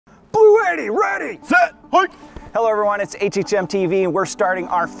Ready, set, hike! Hello everyone, it's HHMtv and we're starting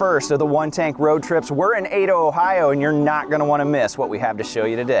our first of the One Tank Road Trips. We're in Ada, Ohio, and you're not gonna wanna miss what we have to show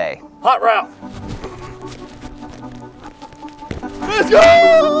you today. Hot route! Let's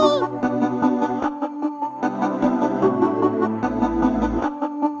go!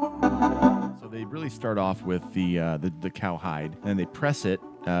 They really start off with the cowhide, and they press it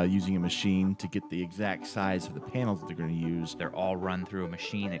using a machine to get the exact size of the panels that they're going to use. They're all run through a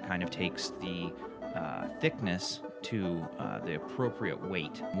machine that kind of takes the thickness to the appropriate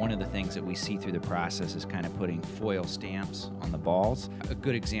weight. One of the things that we see through the process is kind of putting foil stamps on the balls. A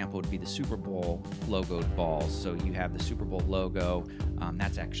good example would be the Super Bowl logoed balls. So you have the Super Bowl logo,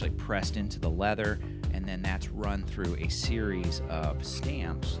 that's actually pressed into the leather, and then that's run through a series of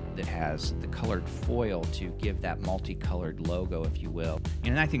stamps that has the colored foil to give that multicolored logo, if you will.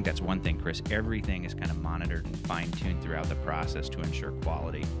 And I think that's one thing, Chris. Everything is kind of monitored and fine-tuned throughout the process to ensure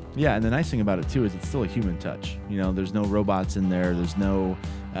quality. Yeah, and the nice thing about it, too, is it's still a human touch. You know, there's no robots in there. There's no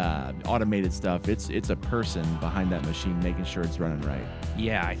automated stuff. It's a person behind that machine making sure it's running right.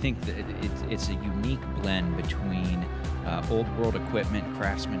 Yeah, I think that it's a unique blend between old world equipment,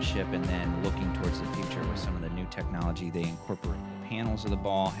 craftsmanship, and then looking towards the future with some of the new technology. They incorporate the panels of the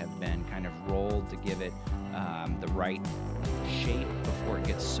ball have been kind of rolled to give it the right shape before it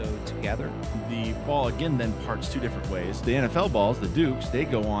gets sewed together. The ball, again, then parts two different ways. The NFL balls, the Dukes, they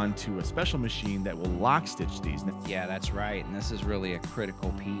go on to a special machine that will lock stitch these. Yeah, that's right, and this is really a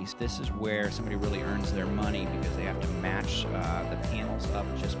critical piece. This is where somebody really earns their money because they have to match the panels up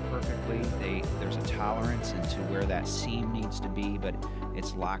just perfectly. There's a tolerance into where that seam needs to be, but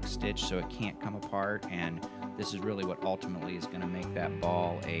it's lock stitch so it can't come apart, and this is really what ultimately is going to make that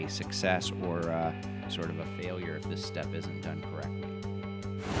ball a success or sort of a failure if this step isn't done correctly.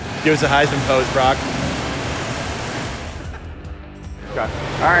 Give us a Heisman pose, Brock.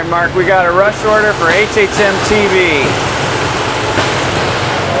 All right, Mark, we got a rush order for HHMtv.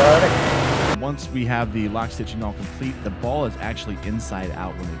 Once we have the lock stitching all complete, the ball is actually inside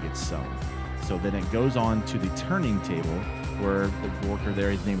out when it gets sewn. So then it goes on to the turning table where the worker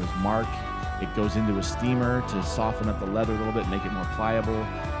there, his name is Mark, it goes into a steamer to soften up the leather a little bit, make it more pliable.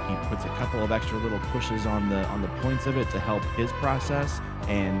 He puts a couple of extra little pushes on the points of it to help his process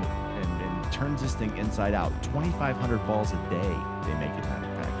and turns this thing inside out. 2,500 balls a day they make in that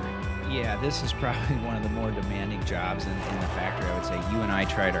factory. Yeah, this is probably one of the more demanding jobs in the factory. I would say you and I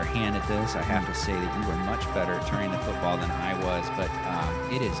tried our hand at this. I have to say that you were much better at turning the football than I was, but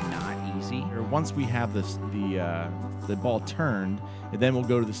it is not easy. Once we have the ball turned, and then we'll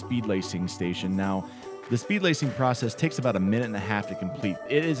go to the speed lacing station. Now, the speed lacing process takes about 1.5 minutes to complete.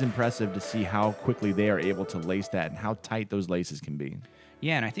 It is impressive to see how quickly they are able to lace that and how tight those laces can be.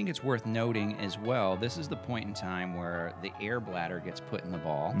 Yeah, and I think it's worth noting as well, this is the point in time where the air bladder gets put in the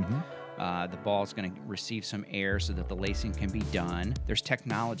ball. The ball is going to receive some air so that the lacing can be done. There's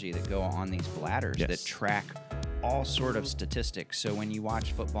technology that go on these bladders that track all sort of statistics. So when you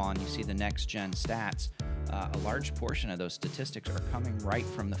watch football and you see the next-gen stats, a large portion of those statistics are coming right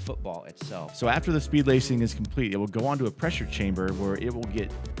from the football itself. So after the speed lacing is complete, it will go onto a pressure chamber where it will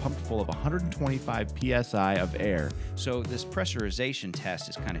get pumped full of 125 psi of air. So this pressurization test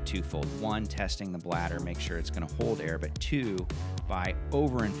is kind of twofold. One, testing the bladder, make sure it's going to hold air, but two, by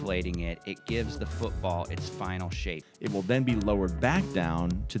overinflating it, it gives the football its final shape. It will then be lowered back down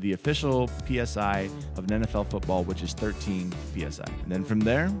to the official PSI of an NFL football, which is 13 PSI. And then from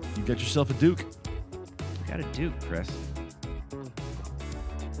there, you got yourself a Duke. Got a Duke, Chris.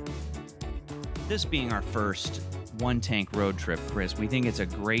 This being our first One Tank road trip, Chris, we think it's a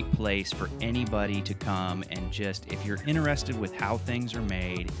great place for anybody to come and just, if you're interested with how things are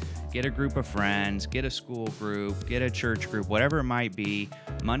made, get a group of friends, get a school group, get a church group, whatever it might be.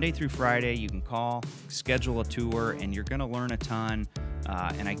 Monday through Friday, you can call, schedule a tour, and you're going to learn a ton,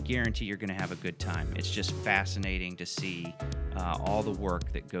 and I guarantee you're going to have a good time. It's just fascinating to see all the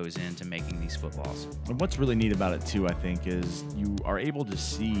work that goes into making these footballs. And what's really neat about it too, I think, is you are able to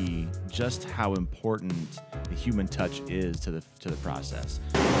see just how important the human touch is to the process.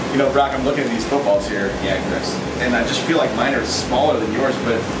 You know, Brock, I'm looking at these footballs here. Yeah, Chris. And I just feel like mine are smaller than yours,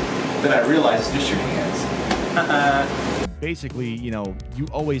 but then I realize it's just your hands. Basically, you know, you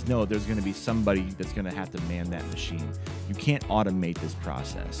always know there's going to be somebody that's going to have to man that machine. You can't automate this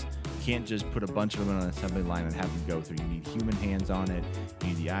process. You can't just put a bunch of them on an assembly line and have them go through. You need human hands on it. You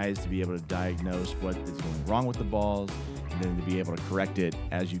need the eyes to be able to diagnose what is going wrong with the balls, and then to be able to correct it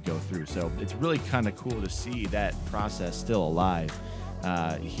as you go through. So it's really kind of cool to see that process still alive.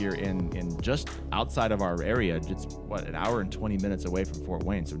 here in just outside of our area. It's what, an hour and 20 minutes away from Fort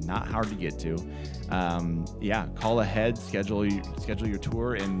Wayne, so not hard to get to. Yeah, call ahead, schedule your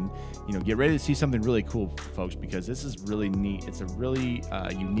tour, and get ready to see something really cool, folks, because this is really neat. It's a really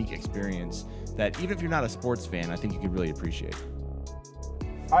unique experience that even if you're not a sports fan, I think you could really appreciate.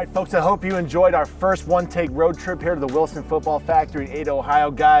 All right, folks, I hope you enjoyed our first one-take road trip here to the Wilson Football Factory in Ada,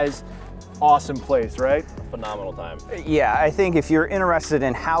 Ohio. Guys, awesome place, right? Phenomenal time. Yeah, I think if you're interested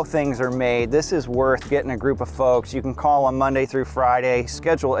in how things are made, this is worth getting a group of folks. You can call on Monday through Friday,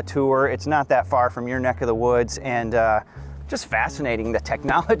 schedule a tour. It's not that far from your neck of the woods, and just fascinating, the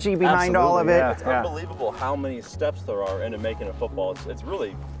technology behind all of it. Yeah, It's unbelievable how many steps there are into making a football. It's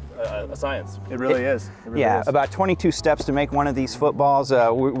really a science. It really is. It really Yeah, is. about 22 steps to make one of these footballs.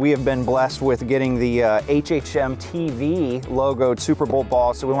 We have been blessed with getting the HHMtv logoed Super Bowl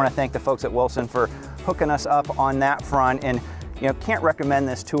ball, so we want to thank the folks at Wilson for hooking us up on that front. And can't recommend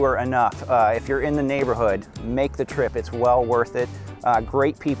this tour enough. If you're in the neighborhood, make the trip. It's well worth it.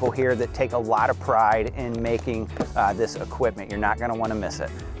 Great people here that take a lot of pride in making this equipment. You're not going to want to miss it.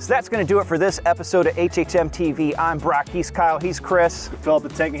 So that's going to do it for this episode of HHMtv. I'm Brock, he's Kyle, he's Chris. Fill up the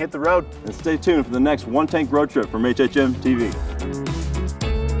tank and hit the road. And stay tuned for the next one tank road trip from HHMtv.